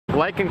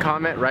Like and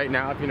comment right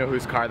now if you know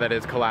whose car that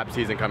is. Collab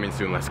season coming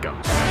soon. Let's go.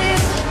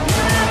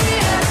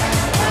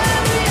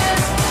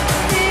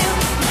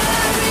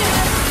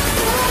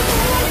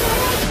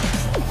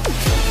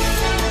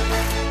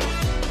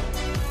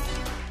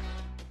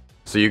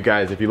 So you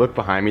guys, if you look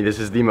behind me, this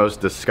is the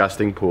most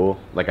disgusting pool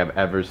like I've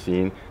ever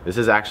seen. This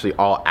is actually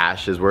all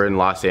ashes. We're in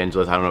Los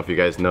Angeles. I don't know if you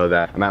guys know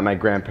that. I'm at my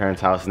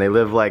grandparents' house and they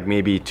live like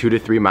maybe 2 to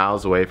 3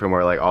 miles away from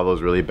where like all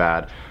those really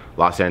bad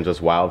Los Angeles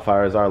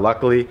wildfires are.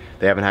 Luckily,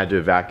 they haven't had to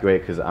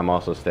evacuate because I'm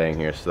also staying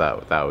here,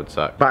 so that would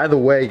suck. By the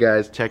way,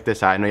 guys, check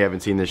this out. I know you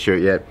haven't seen this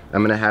shirt yet.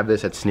 I'm gonna have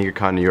this at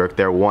SneakerCon New York.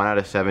 They're 1 out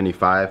of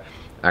 75.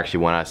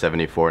 Actually 1 out of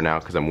 74 now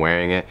because I'm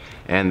wearing it.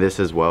 And this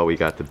as well, we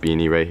got the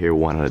beanie right here,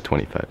 1 out of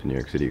 25 in New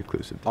York City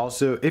exclusive.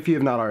 Also, if you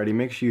have not already,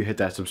 make sure you hit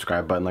that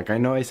subscribe button. Like I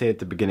know I say at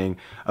the beginning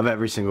of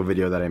every single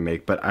video that I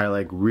make, but I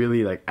like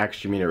really like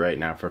extra mean it right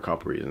now for a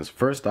couple reasons.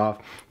 First off,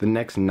 the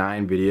next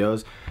 9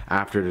 videos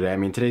after today, I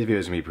mean today's video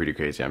is gonna be pretty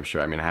crazy, I'm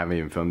sure. I mean I haven't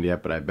even filmed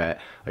yet, but I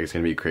bet like it's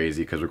gonna be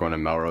crazy because we're going to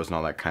Melrose and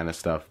all that kind of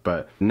stuff.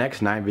 But the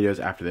next 9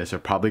 videos after this are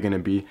probably gonna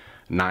be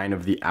 9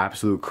 of the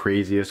absolute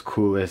craziest,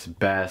 coolest,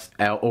 best,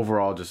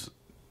 overall just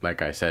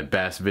like I said,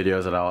 best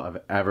videos that I'll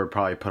have ever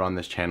probably put on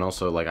this channel.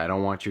 So like I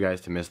don't want you guys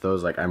to miss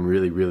those. Like I'm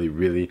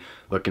really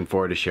looking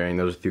forward to sharing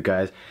those with you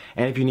guys.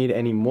 And if you need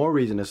any more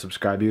reason to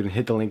subscribe, you can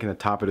hit the link in the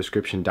top of the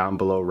description down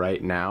below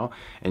right now.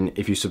 And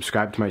if you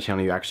subscribe to my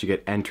channel, you actually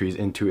get entries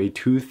into a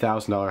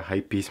 $2,000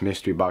 Hypebeast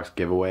mystery box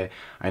giveaway.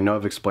 I know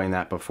I've explained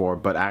that before,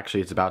 but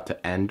actually it's about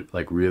to end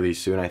like really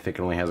soon. I think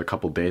it only has a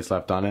couple days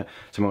left on it.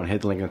 So I'm gonna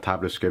hit the link in the top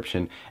of the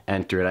description,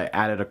 enter it. I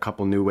added a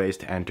couple new ways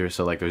to enter,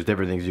 so like there's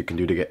different things you can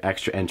do to get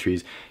extra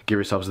entries. Give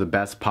yourselves the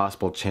best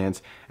possible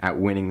chance at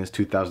winning this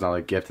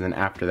 $2,000 gift. And then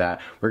after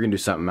that, we're gonna do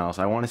something else.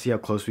 I want to see how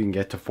close we can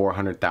get to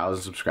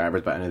 400,000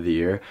 subscribers by the end of the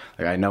year.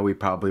 Like I know we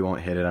probably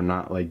won't hit it, I'm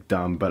not like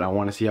dumb, but I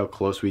want to see how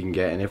close we can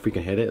get, and if we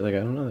can hit it, like I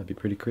don't know, that'd be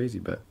pretty crazy.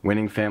 But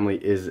winning family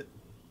is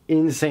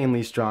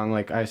insanely strong.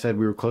 Like I said,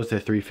 we were close to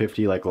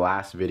 350 like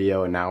last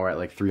video, and now we're at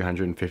like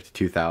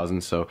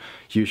 352,000. So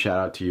huge shout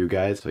out to you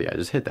guys. So yeah,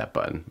 just hit that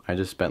button. I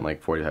just spent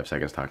like 45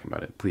 seconds talking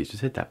about it. Please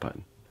just hit that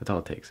button. That's all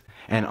it takes.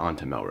 And on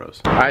to Melrose.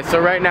 Alright, so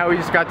right now we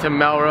just got to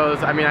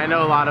Melrose. I mean, I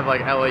know a lot of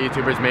like LA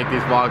YouTubers make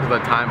these vlogs all the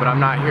time, but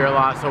I'm not here a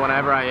lot, so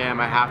whenever I am,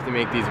 I have to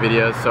make these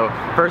videos. So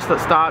first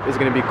stop is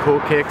gonna be Cool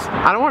Kicks.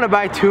 I don't wanna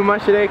buy too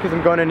much today because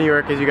I'm going to New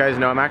York, as you guys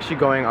know. I'm actually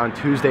going on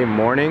Tuesday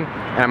morning,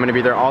 and I'm gonna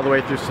be there all the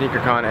way through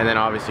SneakerCon, and then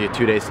obviously a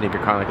 2-day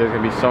SneakerCon. Like there's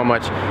gonna be so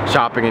much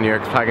shopping in New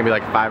York. It's probably gonna be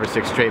like 5 or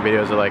 6 straight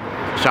videos of like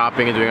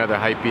shopping and doing other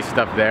hypebeast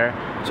stuff there.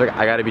 So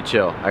I gotta be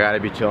chill. I gotta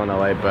be chill in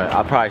LA, but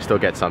I'll probably still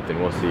get something,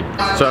 we'll see.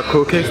 So at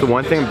Cool Kicks, the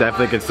one thing I'm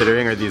definitely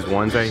considering are these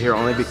ones right here,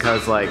 only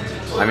because like,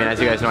 I mean,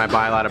 as you guys know, I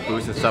buy a lot of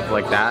boots and stuff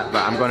like that,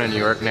 but I'm going to New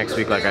York next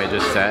week, like I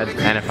just said,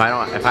 and if I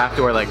have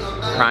to wear like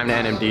Prime to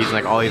NMDs and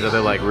like all these other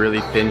like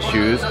really thin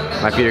shoes,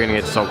 my feet are gonna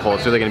get so cold.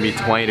 It's really gonna be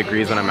 20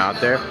 degrees when I'm out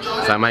there,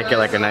 so I might get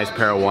like a nice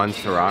pair of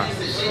ones to rock.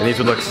 And these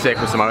would look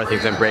sick with some other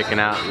things I'm breaking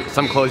out.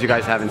 Some clothes you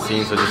guys haven't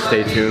seen, so just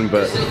stay tuned,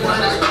 but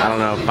I don't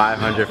know,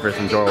 500 for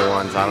some Jordan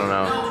ones, I don't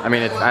know. I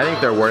mean, I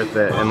think they're worth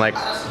it, and like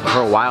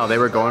for a while they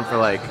were going for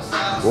like,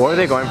 what were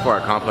they going for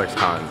at Complex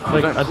Con?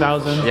 Like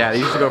 1,000. Yeah, they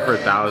used to go for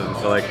 1,000.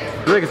 So like,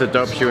 I feel like it's a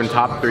dope shoe. And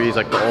top 3s,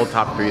 like the old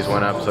top 3s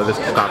went up. So this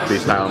top 3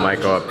 style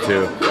might go up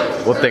too.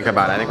 We'll think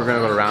about it. I think we're gonna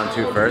go to round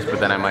 2 first, but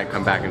then I might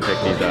come back and pick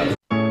these up.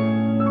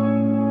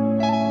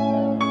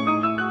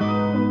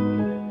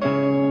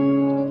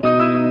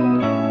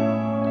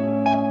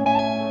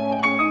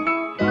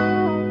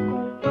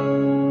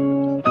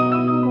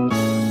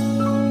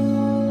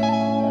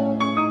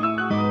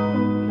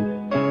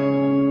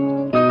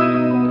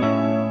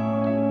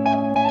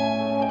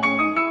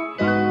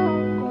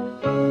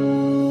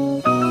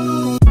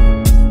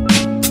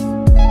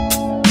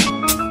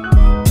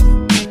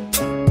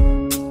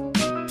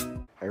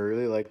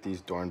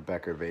 These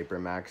Dornbecker Vapor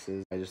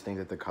Maxes. I just think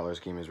that the color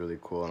scheme is really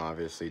cool, and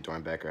obviously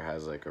Dornbecker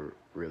has like a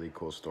really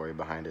cool story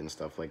behind it and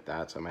stuff like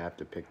that, so I might have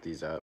to pick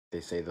these up.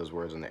 They say those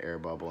words on the air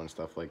bubble and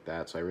stuff like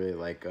that, so I really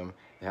like them.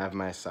 They have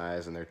my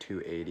size and they're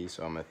 280,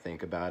 so I'm gonna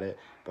think about it,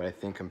 but I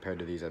think compared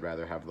to these I'd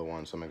rather have the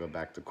one, so I'm gonna go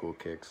back to Cool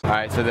Kicks.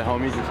 Alright, so the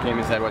homies just came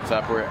and said what's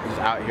up. We're just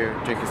out here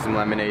drinking some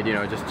lemonade, you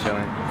know, just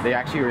chilling. They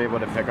actually were able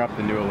to pick up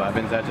the new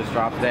 11s that just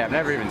dropped today. I've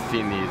never even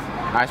seen these.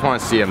 I just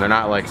want to see them. They're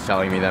not like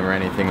selling me them or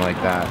anything like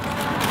that.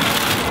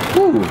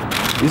 Ooh,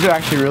 these are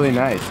actually really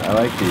nice. I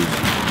like these.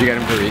 Did you get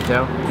them for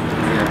retail?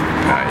 Yeah.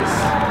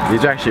 Nice.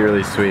 These are actually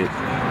really sweet.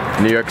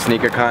 New York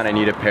SneakerCon, I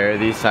need a pair of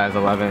these, size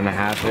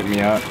 11.5, hit me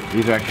up.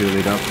 These are actually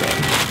really dope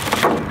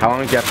though. How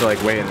long did you have to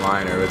like wait in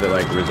line, or was it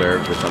like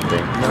reserved or something?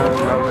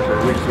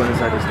 No, we just went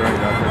inside the store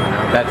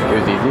and got them. It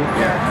was easy?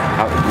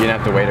 Yeah. You didn't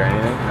have to wait or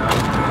anything?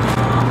 No.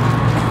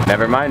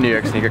 Never mind New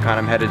York SneakerCon,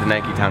 I'm headed to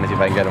Nike Town to see if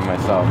I can get them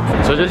myself.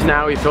 So just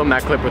now we filmed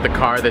that clip with the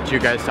car that you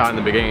guys saw in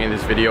the beginning of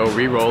this video.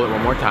 Re-roll it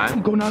one more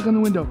time. Go knock on the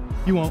window.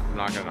 You won't. I'm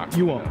not gonna knock.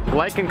 You won't.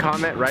 Like and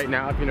comment right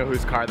now if you know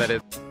whose car that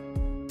is.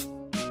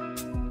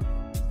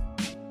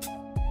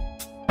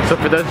 So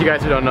for those of you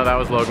guys who don't know, that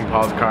was Logan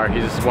Paul's car.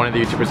 He's just one of the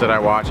YouTubers that I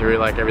watch. I really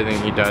like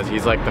everything he does.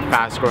 He's like the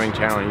fast growing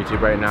channel on YouTube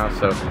right now,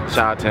 so shout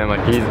out to him.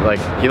 Like he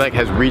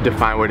has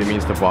redefined what it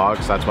means to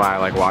vlog, so that's why I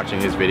like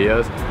watching his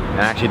videos. And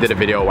I actually did a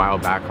video a while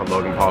back called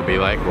Logan Paul Be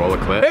Like. Roll a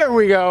clip. There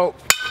we go.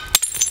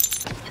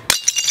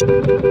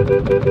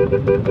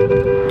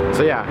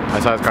 So yeah, I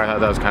saw his car, I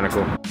thought that was kind of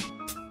cool.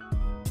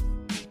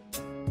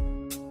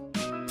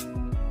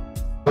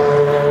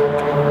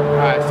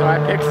 Alright, so I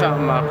picked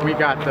something up. We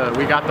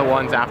got the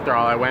ones after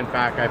all. I went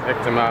back, I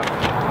picked them up.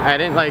 I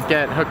didn't like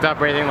get hooked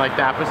up or anything like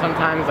that, but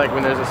sometimes like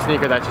when there's a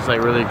sneaker that's just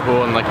like really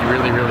cool and like you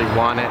really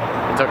want it,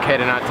 it's okay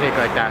to not take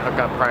like that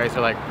hookup price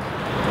or like,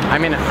 I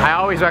mean, I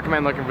always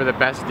recommend looking for the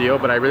best deal,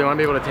 but I really want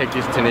to be able to take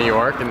these to New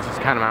York, and this is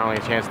kind of my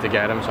only chance to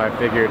get them, so I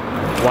figured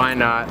why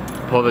not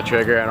pull the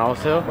trigger. And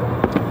also,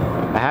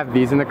 I have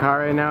these in the car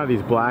right now,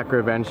 these black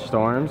Revenge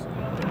Storms.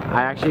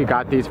 I actually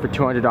got these for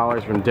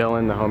 $200 from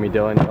Dylan, the homie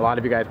Dylan. A lot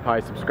of you guys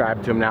probably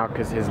subscribe to him now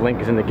because his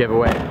link is in the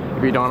giveaway.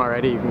 If you don't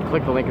already, you can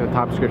click the link in the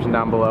top description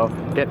down below.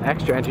 Get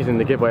extra entries in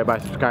the giveaway by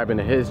subscribing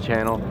to his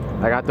channel.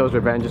 I got those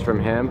Revenges from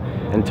him.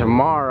 And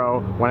tomorrow,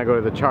 when I go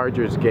to the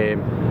Chargers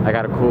game, I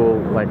got a cool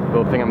like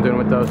little thing I'm doing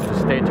with those. So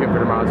stay tuned for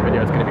tomorrow's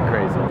video. It's gonna be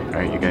crazy.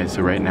 Alright you guys,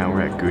 so right now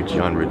we're at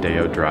Gucci on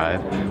Rodeo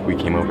Drive. We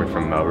came over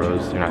from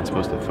Melrose. They're not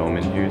supposed to film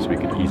in here, so we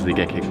could easily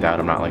get kicked out.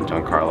 I'm not like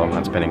Giancarlo. I'm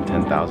not spending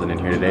 $10,000 in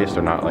here today, so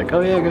they're not like,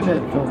 oh yeah, go ahead,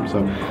 film.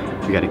 So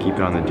we gotta keep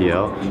it on the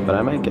DL, but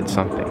I might get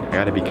something. I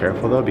gotta be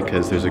careful though,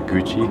 because there's a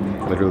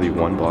Gucci literally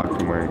 1 block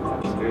from where.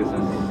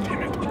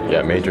 Damn it.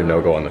 Yeah, major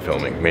no-go on the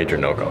filming. Major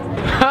no-go.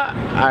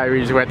 I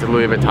just went to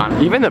Louis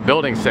Vuitton. Even the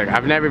building's sick.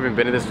 I've never even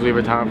been to this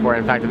Louis Vuitton before.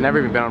 In fact, I've never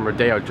even been on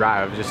Rodeo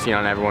Drive. I've just seen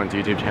on everyone's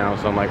YouTube channel.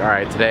 So I'm like, all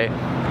right, today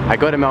I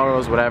go to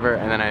Melrose, whatever,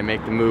 and then I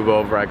make the move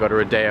over. I go to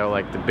Rodeo,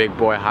 like the big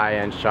boy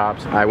high-end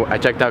shops. I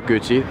checked out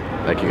Gucci.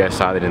 Like you guys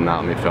saw, they did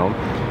not let me film.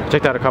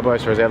 Checked out a couple other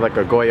stores. They have like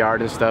a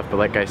Goyard and stuff, but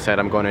like I said,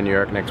 I'm going to New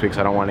York next week,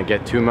 so I don't want to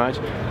get too much.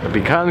 But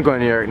because I'm going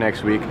to New York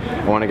next week,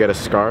 I want to get a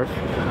scarf.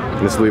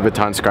 This Louis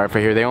Vuitton scarf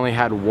right here. They only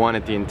had one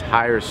at the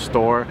entire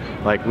store,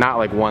 like not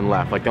like one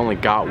left. Like they only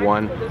got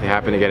one. They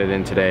happened to get it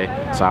in today,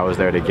 so I was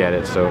there to get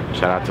it. So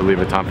shout out to Louis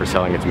Vuitton for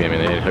selling it to me. I mean,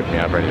 they didn't hook me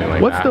up or anything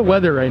like that. What's the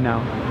weather right now?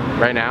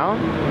 Right now?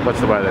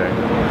 What's the weather?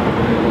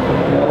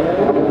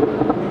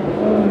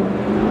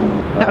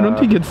 I don't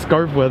think it's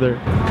scarf weather.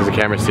 Does the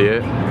camera see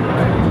it?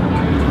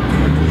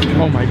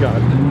 Oh my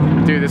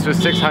god. Dude, this was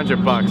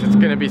 600 bucks. It's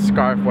gonna be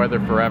scarf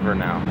weather forever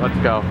now. Let's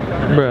go.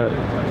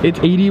 Bruh, it's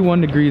 81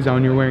 degrees out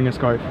and you're wearing a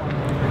scarf.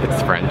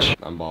 It's French.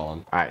 I'm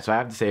balling. Alright, so I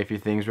have to say a few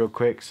things real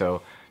quick.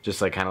 So just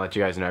like kind of let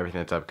you guys know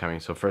everything that's upcoming.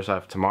 So first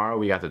off, tomorrow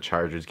we got the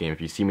Chargers game.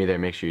 If you see me there,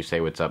 make sure you say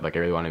what's up. Like I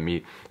really want to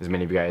meet as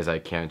many of you guys as I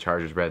can.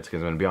 Chargers,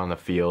 Redskins, I'm going to be on the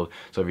field.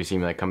 So if you see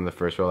me like come in the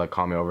first row, like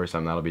call me over or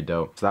something, that'll be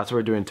dope. So that's what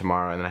we're doing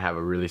tomorrow, and then I have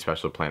a really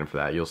special plan for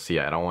that. You'll see.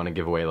 I don't want to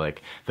give away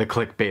like the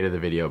clickbait of the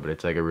video, but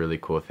it's like a really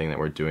cool thing that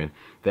we're doing.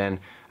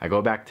 Then I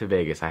go back to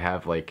Vegas. I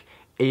have like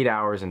 8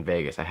 hours in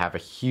Vegas. I have a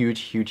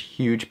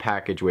huge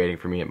package waiting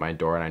for me at my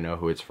door, and I know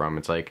who it's from.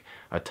 It's like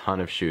a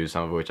ton of shoes,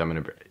 some of which I'm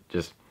going to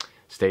just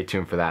stay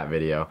tuned for that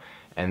video.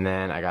 And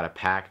then I got a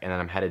pack, and then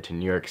I'm headed to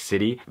New York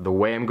City. The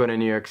way I'm going to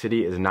New York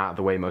City is not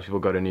the way most people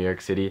go to New York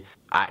City.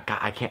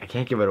 I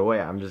can't give it away.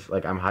 I'm just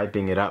like, I'm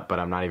hyping it up, but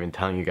I'm not even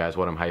telling you guys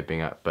what I'm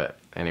hyping up. But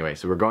anyway,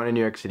 so we're going to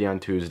New York City on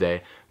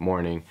Tuesday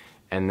morning,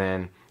 and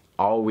then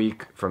all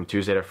week from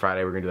Tuesday to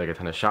Friday we're gonna do like a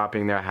ton of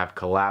shopping there. I have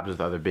collabs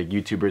with other big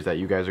YouTubers that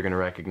you guys are gonna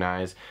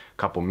recognize, a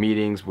couple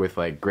meetings with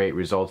like great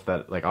results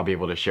that like I'll be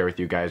able to share with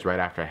you guys right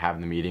after I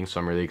have the meeting, so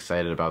I'm really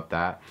excited about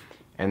that.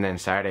 And then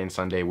Saturday and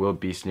Sunday will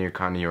be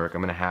SneakerCon New York. I'm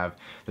gonna have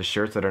the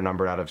shirts that are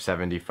numbered out of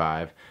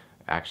 75,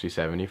 actually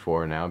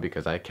 74 now,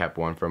 because I kept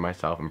one for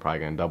myself. I'm probably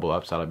gonna double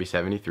up, so that'll be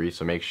 73.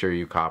 So make sure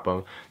you cop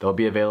them. They'll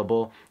be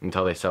available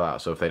until they sell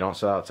out. So if they don't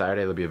sell out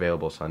Saturday, they'll be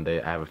available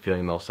Sunday. I have a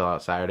feeling they'll sell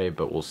out Saturday,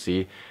 but we'll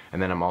see.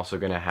 And then I'm also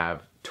gonna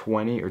have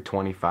 20 or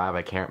 25.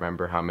 I can't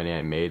remember how many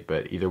I made,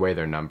 but either way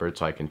they're numbered,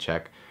 so I can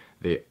check.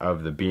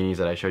 Of the beanies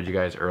that I showed you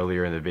guys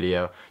earlier in the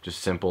video,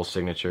 just simple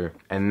signature.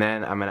 And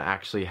then I'm gonna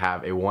actually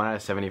have a 1 out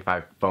of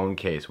 75 phone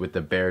case with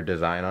the bear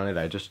design on it.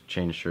 I just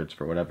changed shirts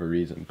for whatever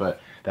reason, but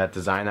that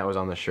design that was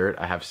on the shirt,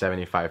 I have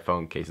 75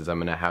 phone cases. I'm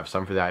gonna have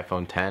some for the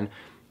iPhone 10,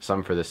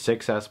 some for the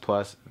 6S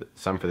Plus,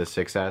 some for the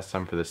 6S,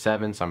 some for the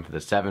 7, some for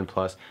the 7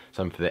 Plus,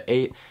 some for the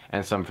 8,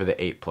 and some for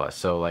the 8 Plus.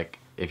 So like,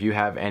 if you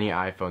have any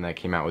iPhone that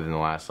came out within the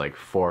last like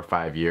 4 or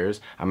 5 years,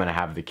 I'm gonna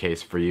have the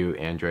case for you,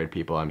 Android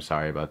people. I'm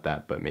sorry about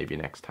that, but maybe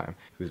next time.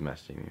 Who's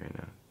messaging me right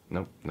now?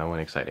 Nope, no one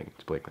exciting.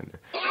 It's Blake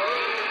Linder.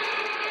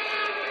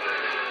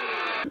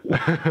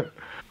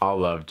 All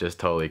love, just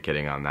totally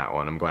kidding on that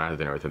one. I'm going out to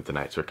dinner with him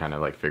tonight, so we're kind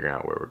of like figuring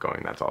out where we're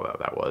going. That's all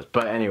that was.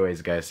 But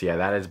anyways, guys, so yeah,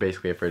 that is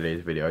basically it for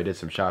today's video. I did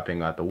some shopping,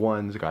 got the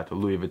ones, got the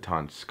Louis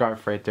Vuitton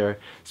scarf right there,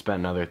 spent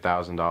another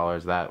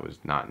 $1,000. That was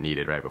not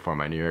needed right before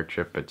my New York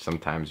trip, but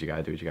sometimes you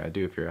gotta do what you gotta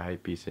do if you're a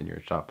hype piece and you're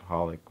a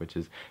shopaholic, which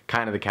is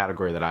kind of the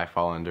category that I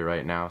fall under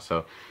right now.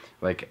 So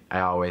like I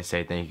always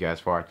say, thank you guys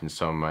for watching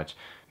so much.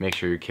 Make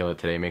sure you kill it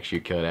today. Make sure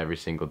you kill it every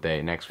single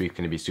day. Next week's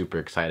gonna be super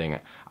exciting.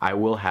 I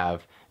will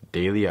have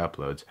daily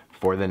uploads,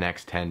 for the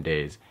next 10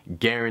 days.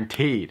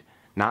 Guaranteed.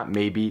 Not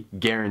maybe,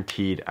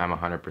 guaranteed. I'm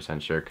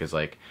 100% sure, because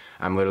like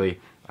I'm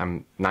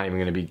not even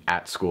gonna be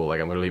at school.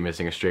 Like I'm literally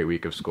missing a straight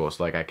week of school,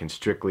 so like I can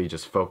strictly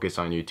just focus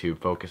on YouTube,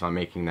 focus on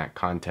making that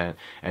content.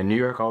 And New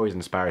York always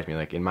inspires me.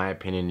 Like in my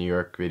opinion, New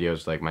York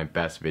videos like my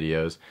best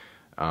videos.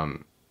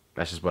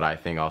 That's just what I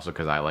think, also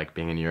because I like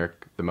being in New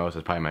York the most.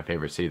 It's probably my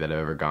favorite city that I've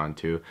ever gone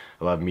to.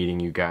 I love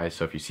meeting you guys,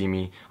 so if you see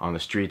me on the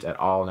streets at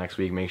all next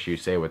week, make sure you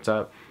say what's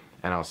up,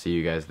 and I'll see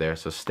you guys there.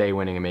 So stay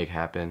winning and make it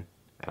happen,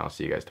 and I'll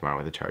see you guys tomorrow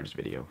with a Chargers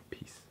video.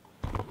 Peace.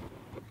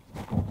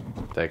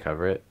 Did I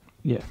cover it?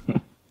 Yeah.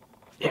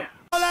 Yeah.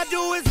 All I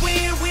do is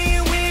win,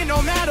 win, win,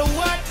 no matter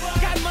what.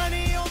 Got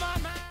money on my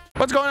mind.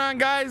 What's going on,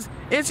 guys?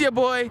 It's your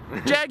boy,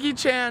 Jackie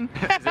Chan.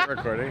 Is it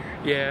recording?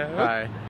 Yeah. Hi.